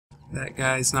That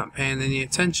guy's not paying any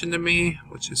attention to me,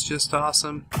 which is just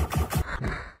awesome.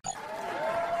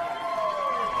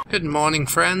 Good morning,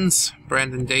 friends.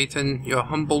 Brandon Dayton, your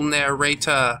humble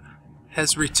narrator,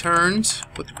 has returned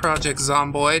with Project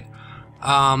Zomboid.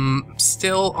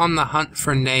 Still on the hunt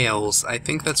for nails. I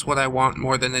think that's what I want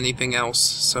more than anything else,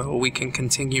 so we can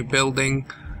continue building.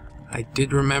 I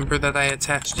did remember that I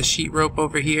attached a sheet rope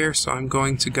over here, so I'm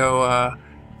going to go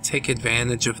take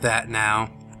advantage of that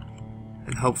now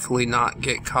and hopefully not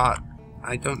get caught.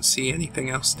 I don't see anything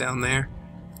else down there,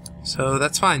 so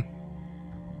that's fine.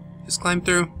 Just climb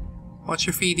through. Watch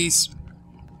your feeties.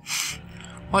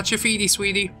 Watch your feeties,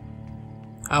 sweetie.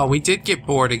 Oh, we did get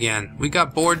bored again. We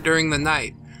got bored during the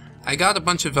night. I got a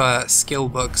bunch of skill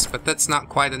books, but that's not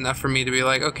quite enough for me to be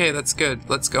like, okay, that's good,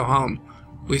 let's go home.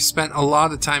 We spent a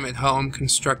lot of time at home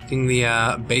constructing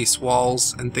the base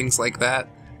walls and things like that,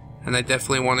 and I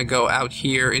definitely want to go out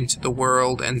here into the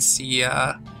world and see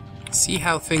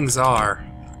how things are.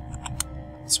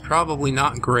 It's probably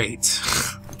not great.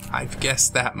 I've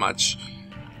guessed that much.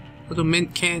 Little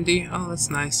mint candy. Oh, that's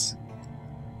nice.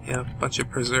 Yeah, a bunch of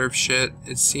preserved shit.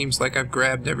 It seems like I've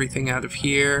grabbed everything out of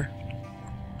here.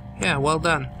 Yeah, well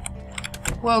done.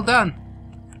 Well done.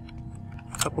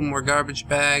 A couple more garbage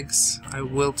bags. I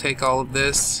will take all of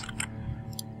this.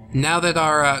 Now that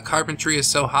our carpentry is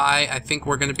so high, I think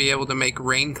we're going to be able to make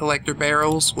rain collector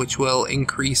barrels, which will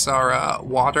increase our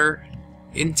water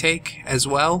intake as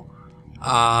well.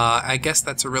 I guess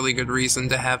that's a really good reason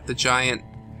to have the giant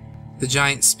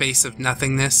space of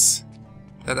nothingness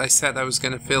that I said I was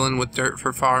going to fill in with dirt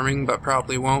for farming, but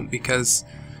probably won't, because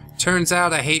turns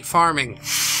out I hate farming.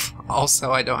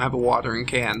 Also, I don't have a watering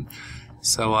can,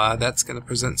 so that's going to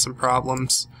present some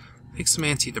problems. Take some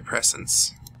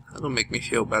antidepressants. That'll make me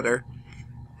feel better.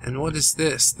 And what is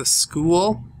this? The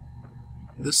school?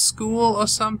 The school or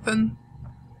something?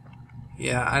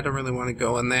 Yeah, I don't really want to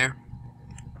go in there.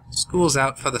 School's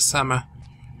out for the summer.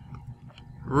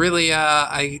 Really,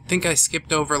 I think I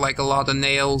skipped over like a lot of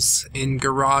nails in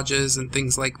garages and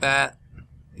things like that.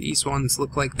 These ones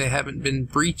look like they haven't been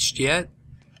breached yet.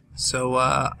 So,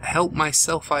 help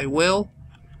myself I will.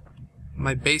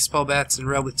 My baseball bat's in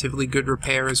relatively good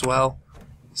repair as well.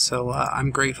 So,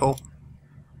 I'm grateful.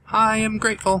 I am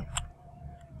grateful.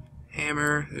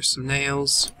 Hammer, there's some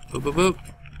nails. Boop, boop, boop.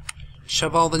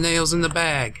 Shove all the nails in the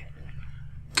bag.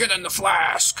 Get in the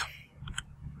flask!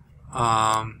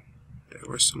 There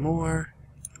were some more.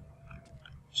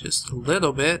 Just a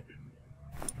little bit.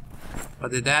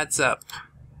 But it adds up.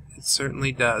 It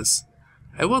certainly does.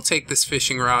 I will take this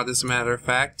fishing rod, as a matter of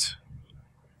fact.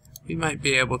 We might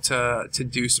be able to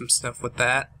do some stuff with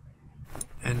that.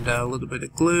 And a little bit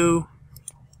of glue.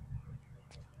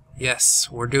 Yes,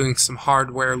 we're doing some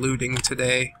hardware looting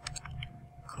today.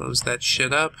 Close that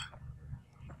shit up.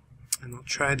 And I'll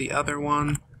try the other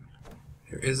one.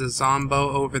 There is a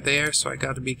zombo over there, so I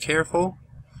gotta be careful.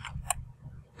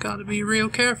 Gotta be real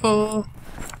careful.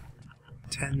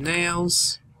 10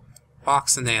 nails.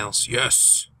 Box of nails.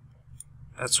 Yes!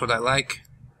 That's what I like.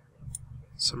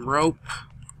 Some rope.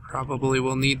 Probably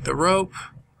will need the rope.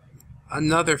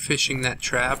 Another fishing net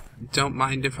trap. Don't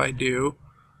mind if I do.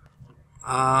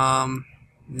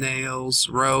 Nails,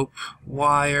 rope,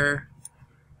 wire.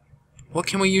 What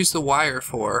can we use the wire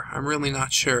for? I'm really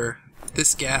not sure.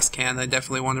 This gas can I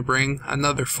definitely want to bring.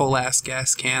 Another full-ass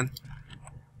gas can.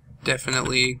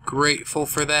 Definitely grateful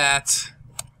for that.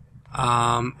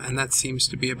 And that seems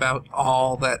to be about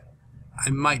all that I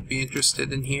might be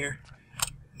interested in here.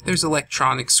 There's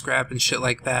electronic scrap and shit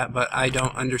like that, but I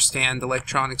don't understand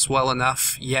electronics well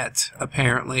enough yet,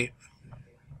 apparently.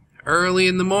 Early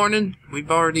in the morning,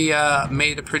 we've already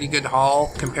made a pretty good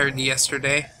haul compared to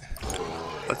yesterday.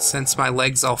 But since my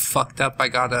leg's all fucked up, I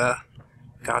gotta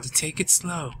take it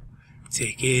slow.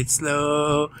 Take it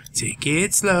slow, take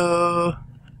it slow.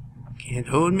 Can't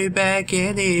hold me back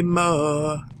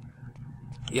anymore.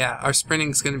 Yeah, our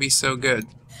sprinting's gonna be so good.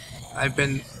 I've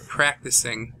been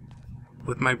practicing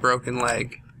with my broken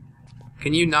leg.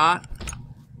 Can you not?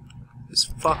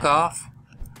 Just fuck off.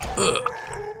 Ugh.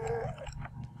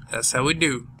 That's how we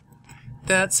do.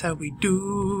 That's how we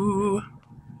do.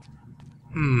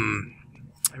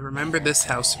 I remember this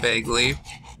house vaguely.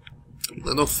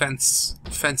 Little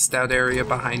fenced out area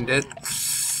behind it.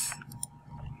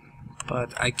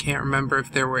 But I can't remember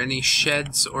if there were any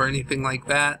sheds or anything like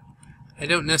that. I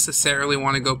don't necessarily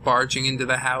want to go barging into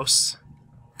the house,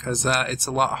 because it's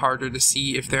a lot harder to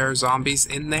see if there are zombies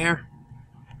in there.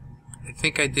 I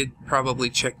think I did probably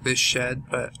check this shed,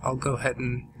 but I'll go ahead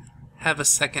and have a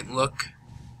second look.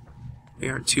 We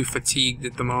aren't too fatigued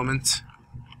at the moment.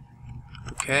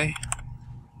 Okay.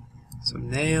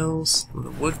 Some nails, a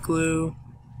little wood glue.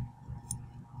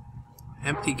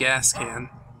 Empty gas can.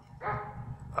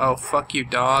 Oh, fuck you,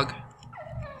 dog.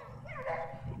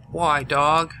 Why,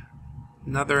 dog?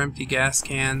 Another empty gas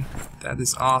can. That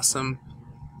is awesome.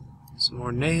 Some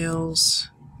more nails.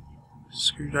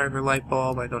 Screwdriver, light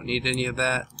bulb. I don't need any of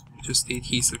that. Just the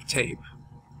adhesive tape.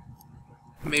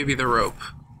 Maybe the rope.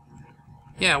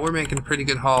 Yeah, we're making a pretty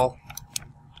good haul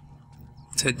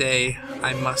today,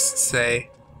 I must say.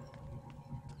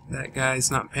 That guy's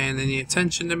not paying any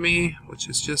attention to me, which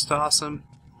is just awesome.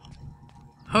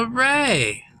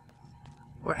 Hooray!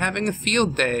 We're having a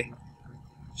field day.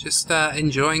 Just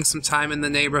enjoying some time in the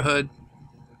neighborhood.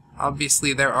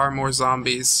 Obviously there are more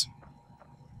zombies.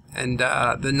 And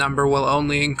the number will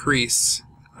only increase.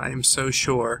 I am so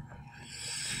sure.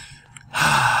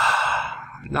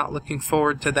 Not looking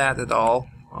forward to that at all.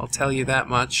 I'll tell you that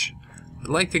much. I'd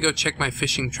like to go check my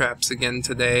fishing traps again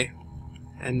today.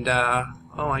 And, oh,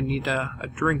 I need a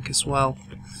drink as well.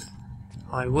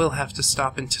 I will have to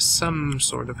stop into some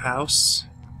sort of house.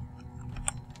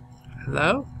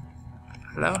 Hello?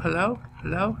 Hello, hello,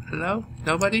 hello, hello?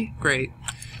 Nobody? Great.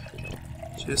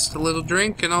 Just a little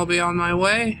drink and I'll be on my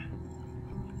way.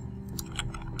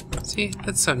 See,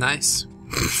 that's so nice.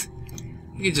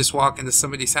 You can just walk into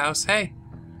somebody's house. Hey,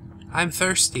 I'm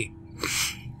thirsty.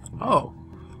 Oh,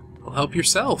 well, help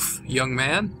yourself, young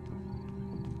man.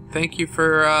 Thank you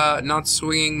for not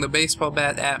swinging the baseball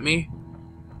bat at me.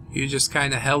 You just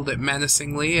kind of held it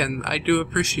menacingly, and I do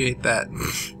appreciate that.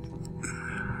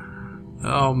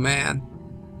 Oh, man.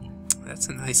 That's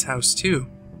a nice house, too.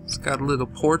 It's got a little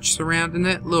porch surrounding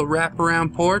it, a little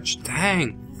wraparound porch.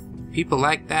 Dang, people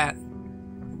like that.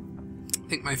 I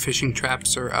think my fishing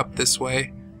traps are up this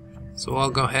way, so I'll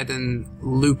go ahead and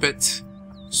loop it.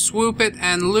 Swoop it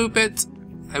and loop it.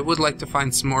 I would like to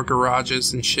find some more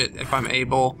garages and shit if I'm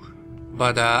able,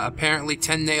 but apparently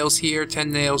 10 nails here,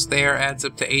 10 nails there adds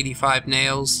up to 85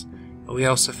 nails. We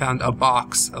also found a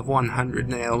box of 100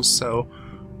 nails, so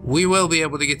we will be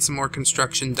able to get some more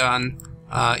construction done,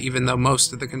 even though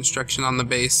most of the construction on the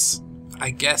base,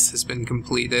 I guess, has been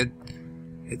completed.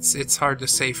 It's hard to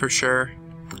say for sure.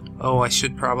 Oh, I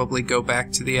should probably go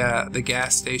back to the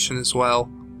gas station as well.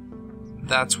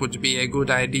 That would be a good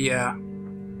idea.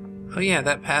 Oh yeah,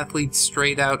 that path leads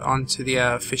straight out onto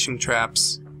the fishing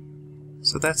traps.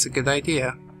 So that's a good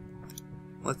idea.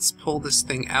 Let's pull this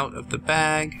thing out of the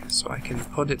bag so I can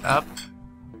put it up.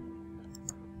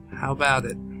 How about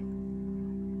it?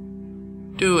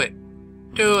 Do it!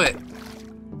 Do it!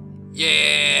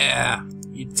 Yeah!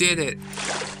 You did it!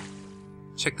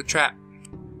 Check the trap.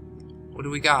 What do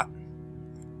we got?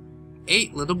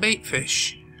 8 little bait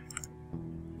fish.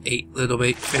 8 little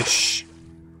bait fish.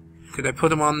 Could I put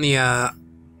them on the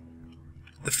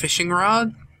fishing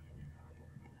rod?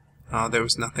 Oh, there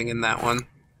was nothing in that one.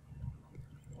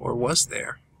 Or was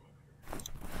there?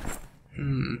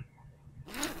 Let's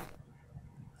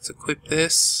equip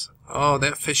this. Oh,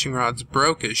 that fishing rod's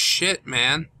broke as shit,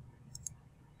 man.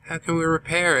 How can we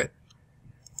repair it?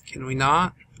 Can we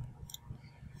not?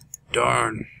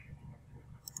 Darn.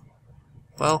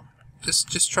 Well,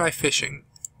 just try fishing.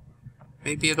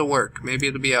 Maybe it'll work. Maybe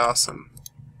it'll be awesome.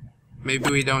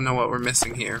 Maybe we don't know what we're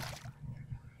missing here.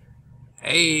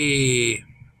 Hey!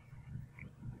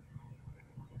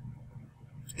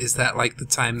 Is that like the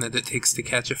time that it takes to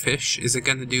catch a fish? Is it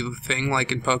gonna do the thing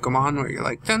like in Pokemon where you're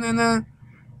like, da-na-na,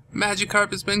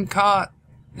 Magikarp has been caught.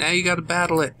 Now you gotta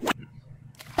battle it.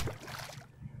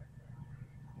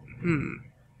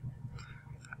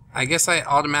 I guess I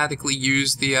automatically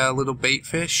use the little bait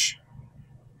fish.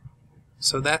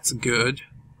 So that's good.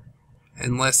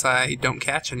 Unless I don't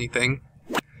catch anything.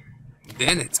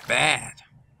 Then it's bad.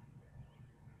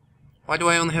 Why do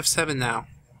I only have 7 now?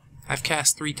 I've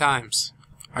cast 3 times.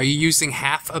 Are you using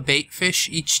half a bait fish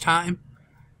each time?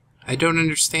 I don't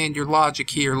understand your logic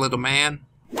here, little man.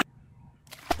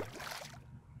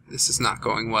 This is not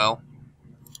going well.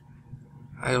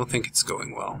 I don't think it's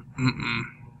going well.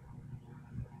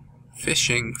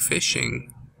 Fishing,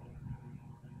 fishing.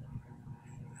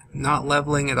 Not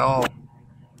leveling at all.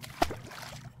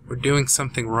 We're doing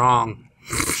something wrong.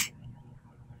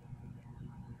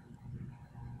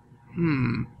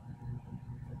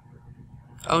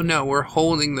 Oh no, we're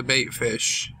holding the bait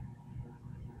fish.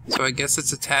 So I guess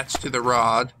it's attached to the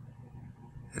rod.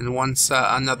 And once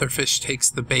another fish takes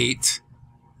the bait,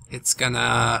 it's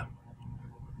gonna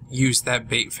use that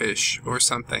bait fish or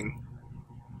something.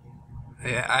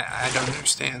 I don't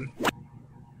understand.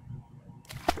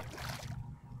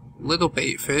 Little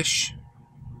bait fish.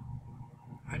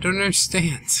 I don't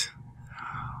understand.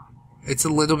 It's a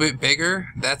little bit bigger.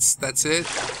 That's it.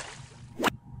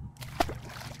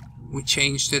 We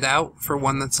changed it out for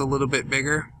one that's a little bit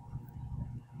bigger.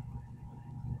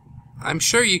 I'm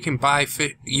sure you can buy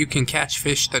you can catch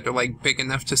fish that are like big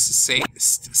enough to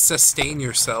sustain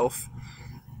yourself.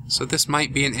 So this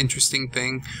might be an interesting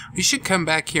thing. We should come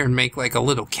back here and make like a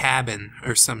little cabin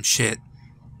or some shit.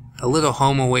 A little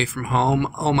home away from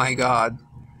home. Oh my god.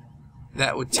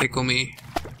 That would tickle me.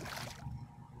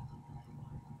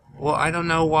 Well, I don't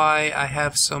know why I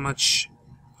have so much...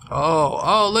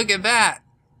 Oh, look at that!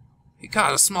 You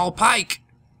caught a small pike!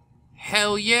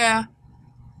 Hell yeah!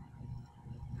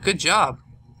 Good job.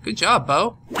 Good job,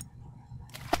 Bo.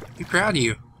 Be proud of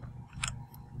you.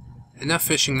 Enough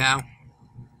fishing now.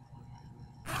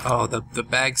 Oh, the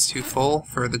bag's too full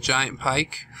for the giant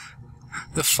pike.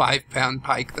 The 5-pound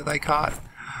pike that I caught.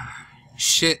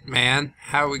 Shit, man.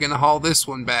 How are we gonna haul this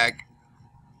one back?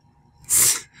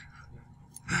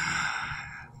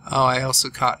 Oh, I also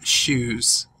caught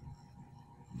shoes.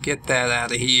 Get that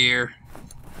out of here.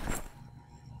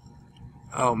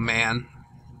 Oh, man.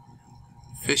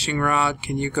 Fishing rod,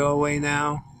 can you go away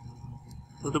now?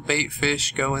 Little bait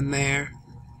fish, go in there.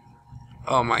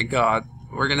 Oh my god.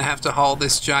 We're gonna have to haul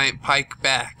this giant pike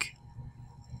back.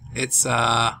 It's,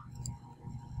 a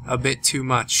bit too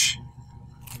much.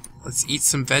 Let's eat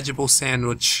some vegetable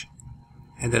sandwich,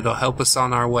 and it'll help us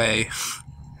on our way.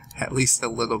 At least a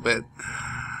little bit.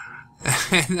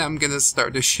 And I'm gonna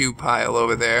start a shoe pile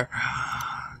over there.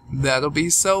 That'll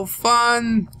be so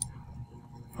fun!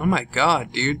 Oh my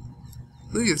god, dude.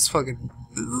 Look at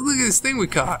this thing we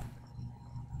caught.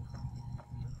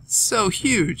 So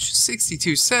huge.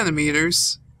 62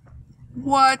 centimeters.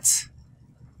 What?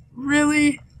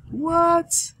 Really?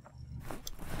 What?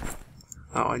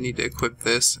 Oh, I need to equip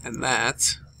this and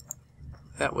that.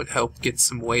 That would help get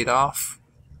some weight off.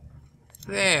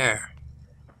 There.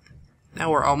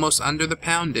 Now we're almost under the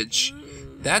poundage.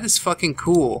 That is fucking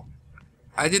cool.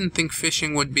 I didn't think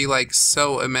fishing would be like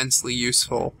so immensely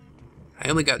useful. I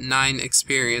only got 9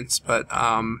 experience, but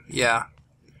yeah.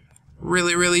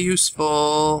 Really, really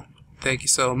useful. Thank you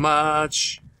so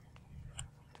much.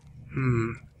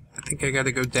 I think I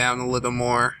gotta go down a little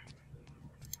more.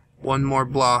 One more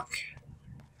block.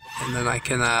 And then I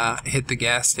can hit the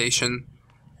gas station.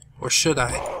 Or should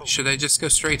I? Should I just go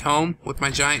straight home with my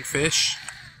giant fish?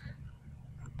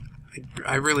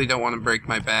 I really don't want to break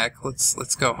my back.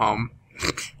 Let's go home.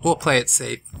 We'll play it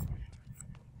safe.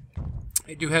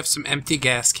 I do have some empty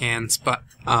gas cans, but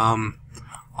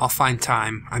I'll find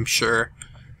time, I'm sure.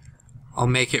 I'll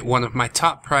make it one of my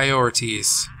top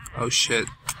priorities. Oh shit.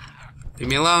 Leave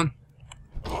me alone.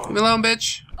 Leave me alone,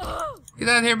 bitch. Get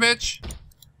out of here, bitch.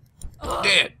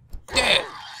 Dead. Dead.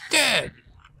 Dead.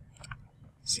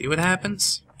 See what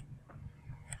happens?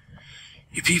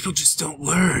 You people just don't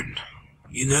learn,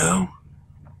 you know?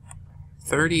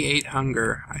 38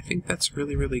 hunger. I think that's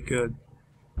really, really good.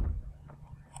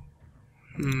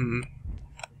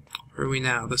 Where are we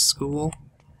now? The school?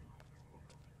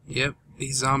 Yep,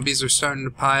 these zombies are starting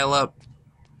to pile up.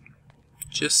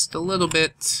 Just a little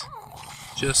bit.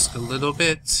 Just a little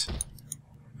bit.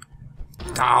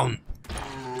 Down.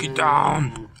 Get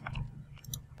down.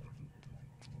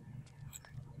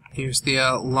 Here's the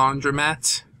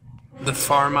laundromat. The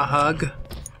pharma hug.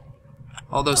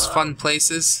 All those fun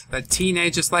places that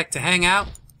teenagers like to hang out.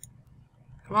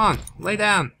 Come on, lay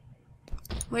down.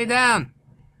 Lay down.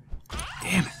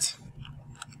 Damn it.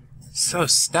 So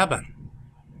stubborn.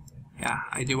 Yeah,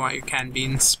 I do want your canned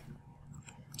beans.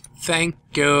 Thank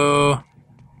you. Oh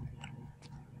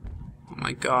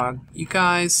my god. You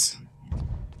guys.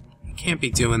 You can't be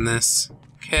doing this.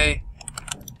 Okay?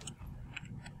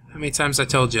 How many times I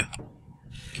told you?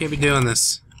 Can't be doing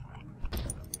this.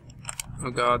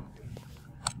 Oh god.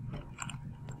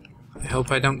 I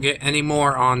hope I don't get any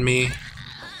more on me.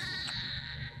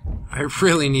 I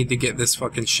really need to get this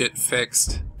fucking shit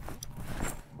fixed.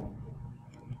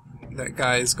 That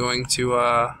guy is going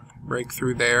to break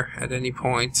through there at any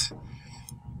point.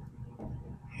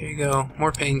 Here you go.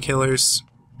 More painkillers.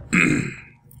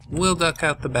 We'll duck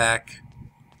out the back.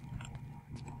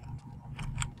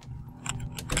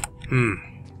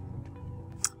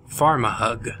 Pharma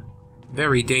hug.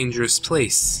 Very dangerous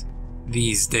place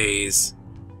these days.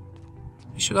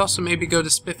 We should also maybe go to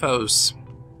Spiffos.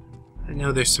 I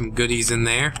know there's some goodies in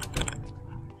there.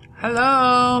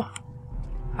 Hello!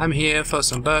 I'm here for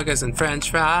some burgers and french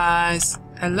fries.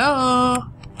 Hello!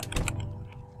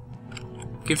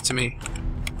 Give to me.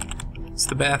 It's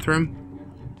the bathroom.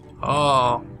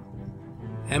 Oh.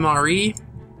 MRE?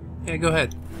 Yeah, go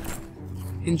ahead.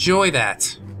 Enjoy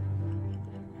that.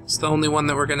 It's the only one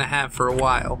that we're gonna have for a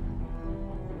while.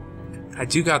 I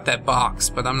do got that box,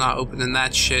 but I'm not opening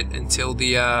that shit until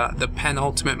the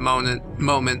penultimate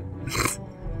moment.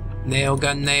 Nail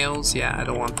gun nails? Yeah, I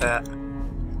don't want that.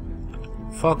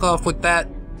 Fuck off with that.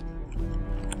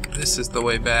 This is the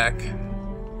way back.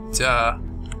 Duh.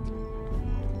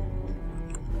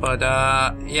 But,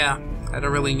 yeah. I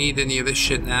don't really need any of this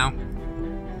shit now.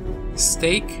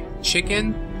 Steak?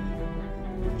 Chicken?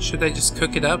 Should I just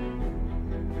cook it up?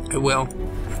 I will.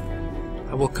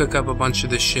 I will cook up a bunch of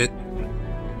this shit.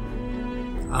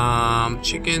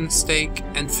 Chicken, steak,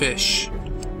 and fish.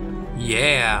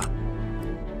 Yeah.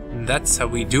 That's how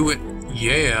we do it.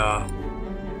 Yeah.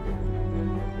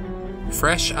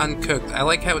 Fresh, uncooked. I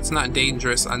like how it's not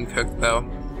dangerous uncooked, though.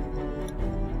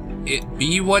 It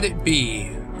be what it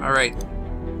be. Alright.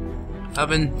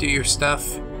 Oven, do your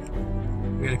stuff.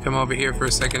 I'm gonna come over here for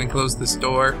a second and close this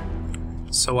door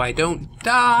so I don't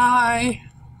die.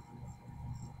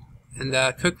 And,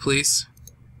 cook, please.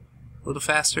 A little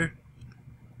faster.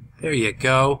 There you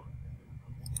go.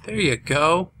 There you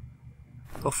go.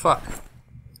 Oh, fuck.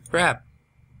 Grab.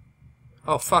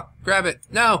 Oh, fuck. Grab it.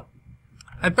 No!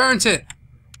 I burnt it!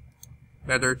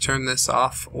 Better turn this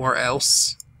off, or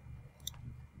else.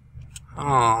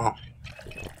 Oh.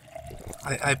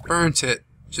 I burnt it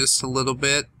just a little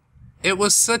bit. It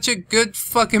was such a good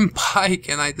fucking pike,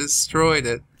 and I destroyed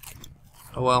it.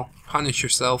 Oh well, punish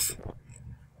yourself.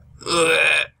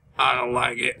 Ugh, I don't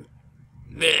like it.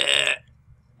 Blech.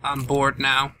 I'm bored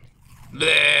now.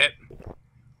 Blech.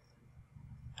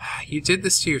 You did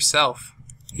this to yourself,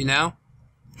 you know?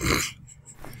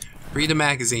 Read a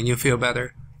magazine, you'll feel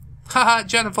better. Haha,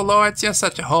 Jennifer Lawrence, you're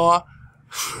such a whore.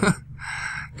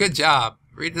 Good job.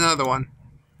 Read another one.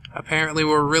 Apparently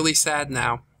we're really sad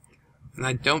now. And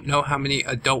I don't know how many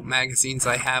adult magazines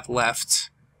I have left.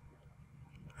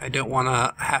 I don't want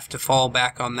to have to fall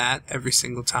back on that every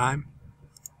single time.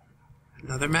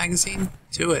 Another magazine?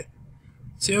 Do it.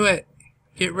 Do it.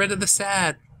 Get rid of the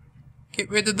sad. Get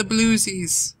rid of the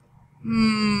bluesies.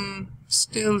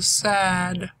 Still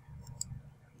sad.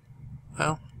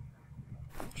 Well,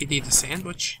 you need a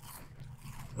sandwich.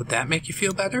 Would that make you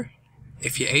feel better?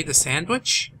 If you ate a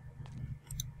sandwich?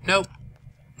 Nope.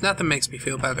 Nothing makes me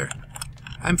feel better.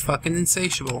 I'm fucking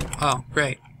insatiable. Oh,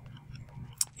 great.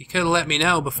 You could have let me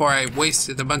know before I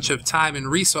wasted a bunch of time and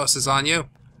resources on you.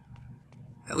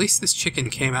 At least this chicken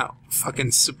came out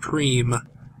fucking supreme.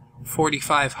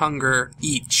 45 hunger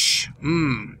each.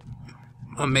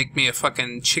 I'll make me a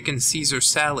fucking chicken Caesar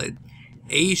salad.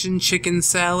 Asian chicken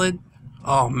salad?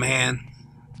 Oh man.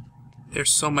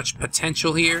 There's so much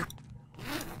potential here.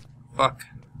 Fuck.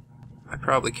 I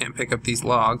probably can't pick up these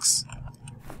logs.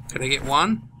 Could I get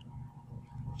one?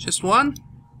 Just one?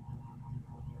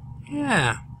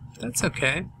 Yeah, that's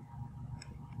okay.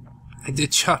 I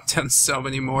did chop down so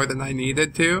many more than I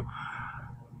needed to.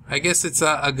 I guess it's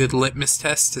a good litmus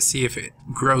test to see if it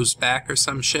grows back or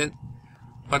some shit.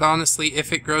 But honestly,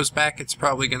 if it grows back, it's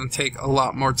probably going to take a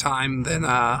lot more time than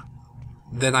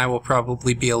I will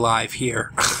probably be alive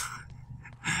here.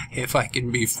 If I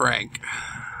can be frank.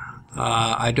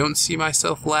 I don't see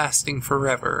myself lasting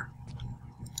forever.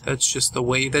 That's just the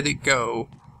way that it go.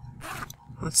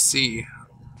 Let's see.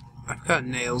 I've got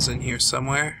nails in here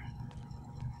somewhere.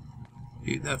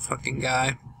 Dude, that fucking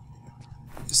guy.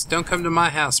 Just don't come to my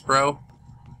house, bro.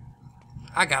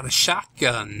 I got a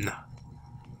shotgun.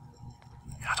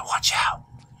 Gotta watch out,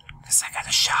 'cause I got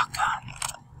a shotgun.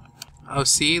 Oh,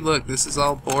 see? Look, this is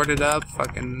all boarded up.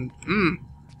 Fucking,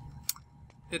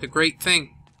 did a great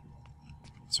thing.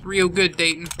 It's real good,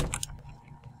 Dayton.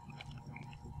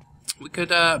 We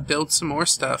could, build some more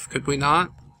stuff, could we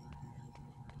not?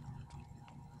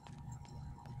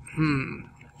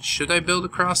 Should I build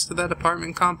across to that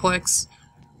apartment complex?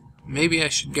 Maybe I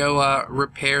should go,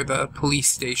 repair the police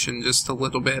station just a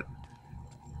little bit.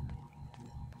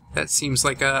 That seems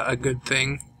like a good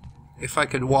thing. If I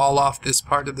could wall off this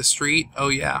part of the street, oh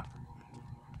yeah.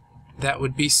 That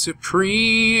would be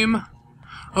supreme.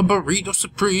 A burrito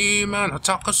supreme and a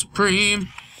taco supreme.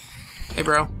 Hey,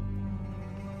 bro.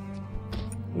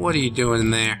 What are you doing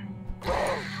in there?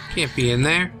 Can't be in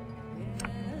there.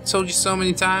 Told you so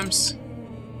many times.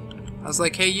 I was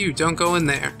like, hey you, don't go in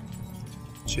there.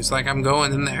 She's like, I'm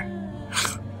going in there.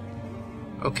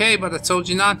 Okay, but I told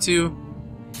you not to.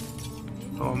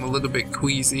 Oh, I'm a little bit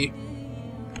queasy.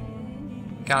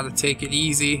 Gotta take it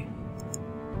easy.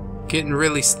 Getting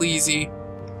really sleazy.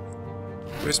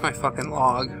 Where's my fucking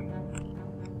log?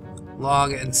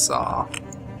 Log and saw.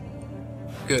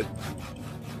 Good.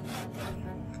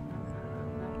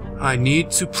 I need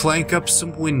to plank up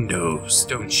some windows,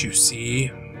 don't you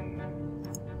see?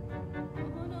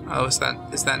 Oh, is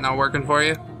that not working for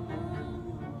you?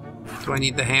 Do I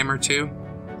need the hammer too?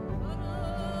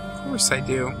 Of course I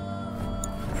do.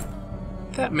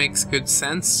 That makes good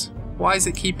sense. Why does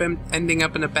it keep ending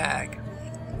up in a bag?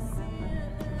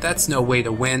 That's no way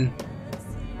to win.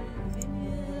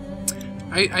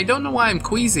 I don't know why I'm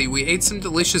queasy. We ate some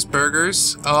delicious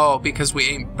burgers. Oh, because we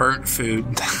ate burnt food.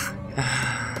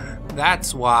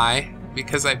 That's why.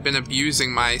 Because I've been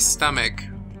abusing my stomach.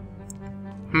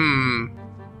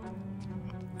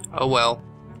 Oh well.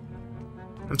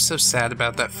 I'm so sad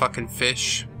about that fucking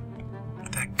fish.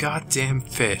 That goddamn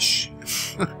fish.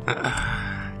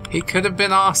 He could have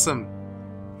been awesome.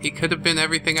 He could have been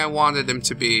everything I wanted him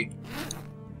to be.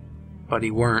 But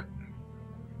he weren't.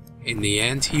 In the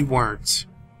end, he weren't.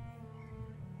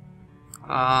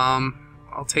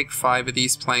 I'll take 5 of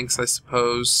these planks, I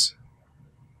suppose.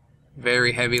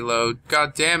 Very heavy load.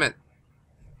 God damn it!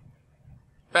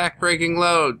 Back-breaking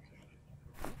load!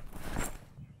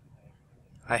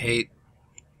 I hate.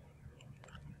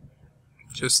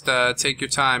 Just, take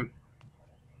your time.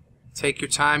 Take your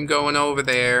time going over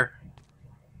there.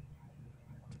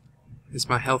 Is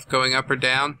my health going up or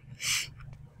down?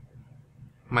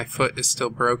 My foot is still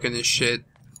broken as shit.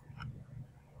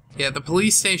 Yeah, the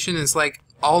police station is, like,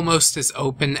 almost as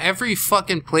open. Every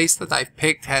fucking place that I've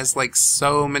picked has, like,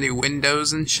 so many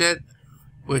windows and shit.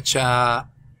 Which,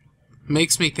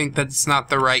 makes me think that it's not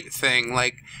the right thing.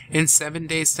 Like, in 7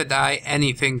 Days to Die,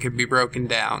 anything could be broken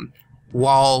down.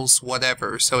 Walls,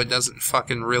 whatever, so it doesn't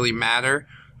fucking really matter.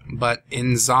 But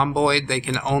in Zomboid, they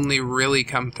can only really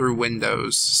come through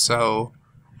windows, so...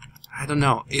 I don't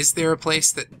know. Is there a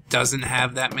place that doesn't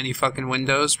have that many fucking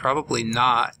windows? Probably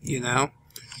not, you know?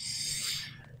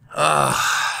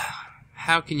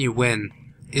 How can you win?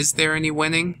 Is there any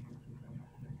winning?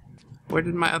 Where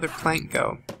did my other plank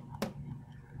go?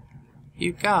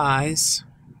 You guys,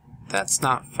 that's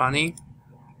not funny.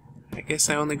 I guess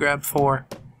I only grabbed 4.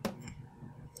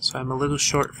 So I'm a little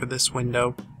short for this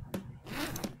window.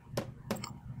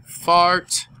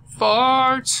 Fart!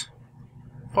 Fart!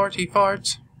 Farty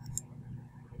fart.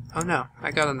 Oh no,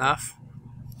 I got enough.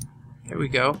 There we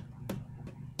go.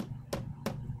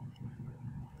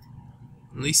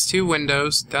 At least 2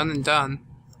 windows, done and done.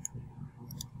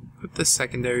 Put this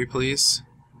secondary, please.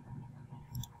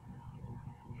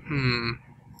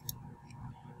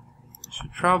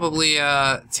 Should probably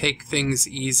take things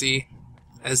easy,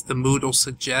 as the Moodle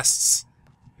suggests,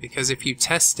 because if you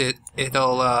test it,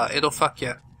 it'll fuck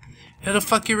you. It'll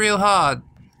fuck you real hard.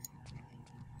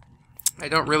 I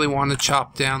don't really want to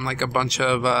chop down like a bunch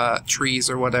of trees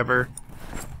or whatever.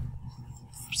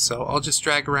 So I'll just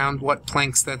drag around what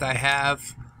planks that I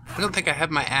have. I don't think I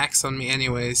have my axe on me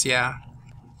anyways, yeah.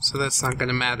 So that's not going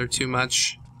to matter too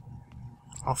much.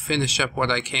 I'll finish up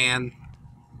what I can.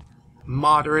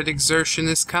 Moderate exertion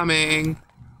is coming.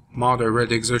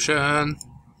 Moderate exertion.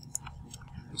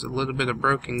 There's a little bit of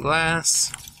broken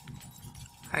glass.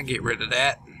 I get rid of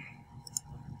that.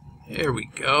 There we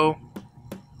go.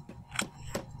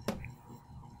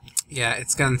 Yeah,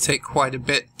 it's gonna take quite a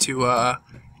bit to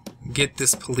get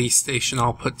this police station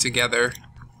all put together.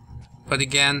 But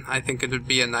again, I think it would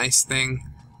be a nice thing.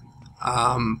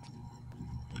 And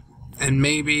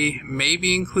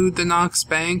maybe include the Knox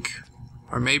Bank,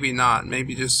 or maybe not.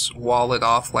 Maybe just wall it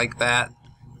off like that.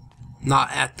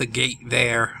 Not at the gate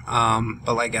there,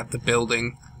 but like at the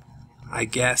building, I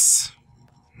guess.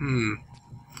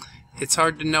 It's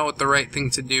hard to know what the right thing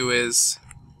to do is.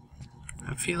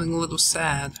 I'm feeling a little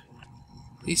sad.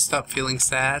 Please stop feeling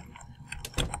sad.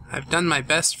 I've done my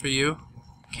best for you.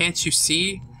 Can't you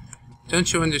see?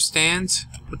 Don't you understand?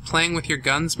 Would playing with your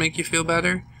guns make you feel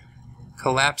better?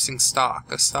 Collapsing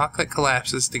stock. A stock that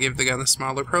collapses to give the gun a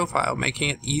smaller profile,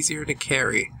 making it easier to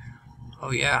carry.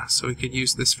 Oh yeah, so we could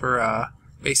use this for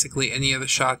basically any of the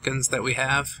shotguns that we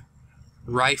have.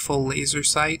 Rifle laser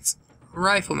sights.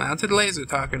 Rifle-mounted laser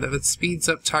target. It speeds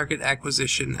up target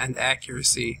acquisition and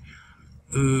accuracy.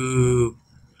 Ooh.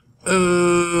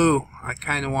 Ooh. I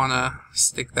kind of want to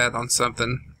stick that on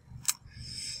something.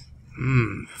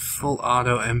 Full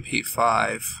auto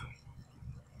MP5.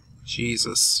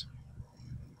 Jesus.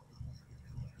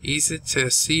 Easy to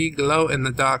see glow in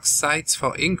the dark sights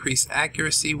for increased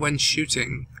accuracy when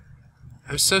shooting.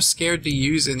 I'm so scared to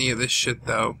use any of this shit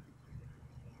though.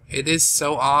 It is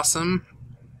so awesome.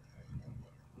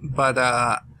 But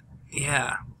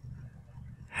yeah.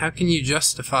 How can you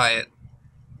justify it?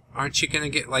 Aren't you gonna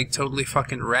get like totally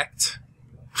fucking wrecked?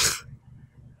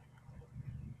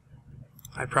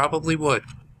 I probably would.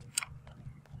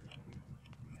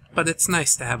 But it's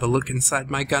nice to have a look inside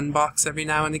my gun box every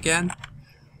now and again.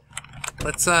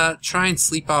 Let's try and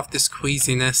sleep off this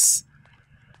queasiness.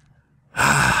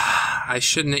 I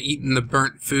shouldn't have eaten the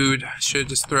burnt food. I should have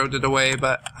just thrown it away,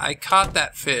 but I caught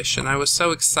that fish and I was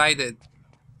so excited.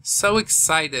 So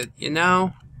excited, you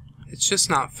know? It's just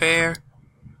not fair.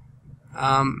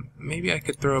 Maybe I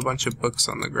could throw a bunch of books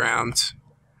on the ground.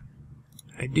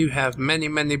 I do have many,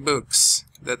 many books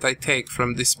that I take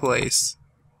from this place.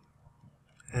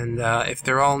 And if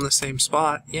they're all in the same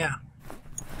spot, yeah,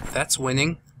 that's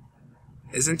winning,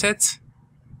 isn't it?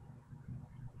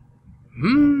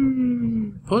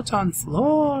 Put on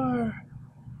floor.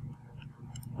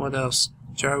 What else?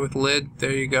 Jar with lid,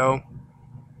 there you go.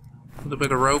 A little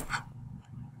bit of rope,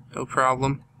 no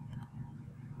problem.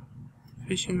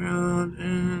 Fishing rod,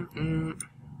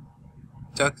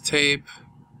 duct tape.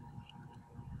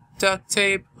 Duct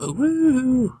tape,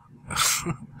 woo!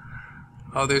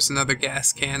 Oh, there's another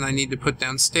gas can I need to put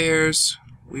downstairs.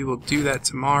 We will do that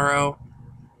tomorrow.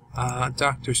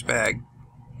 Doctor's bag.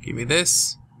 Give me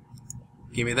this.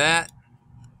 Give me that.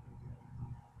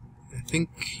 I think,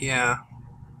 yeah,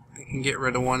 I can get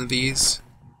rid of one of these.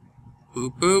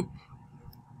 Boop, boop.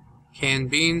 Canned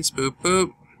beans, boop,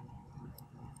 boop.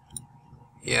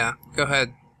 Yeah, go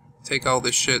ahead. Take all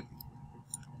this shit.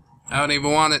 I don't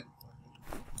even want it.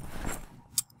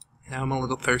 Now I'm a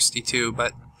little thirsty too,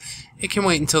 but it can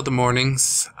wait until the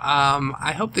mornings.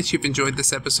 I hope that you've enjoyed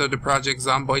this episode of Project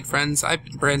Zomboid, friends. I've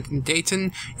been Brandon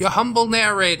Dayton, your humble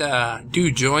narrator.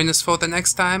 Do join us for the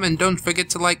next time, and don't forget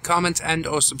to like, comment, and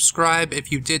or subscribe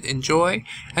if you did enjoy.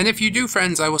 And if you do,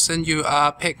 friends, I will send you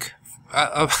a pic.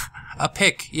 A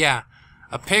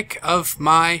pic of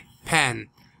my pen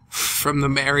from the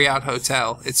Marriott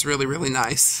Hotel. It's really, really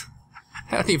nice.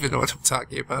 I don't even know what I'm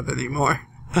talking about anymore.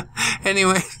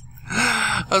 Anyway,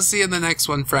 I'll see you in the next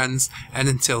one, friends. And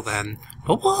until then,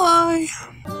 bye-bye.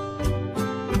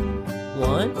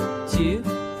 1, 2,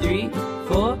 3,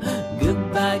 4.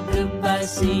 Goodbye, goodbye,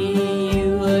 see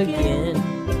you again.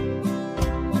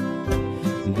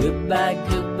 Goodbye,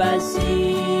 goodbye,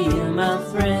 see you, my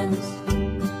friends.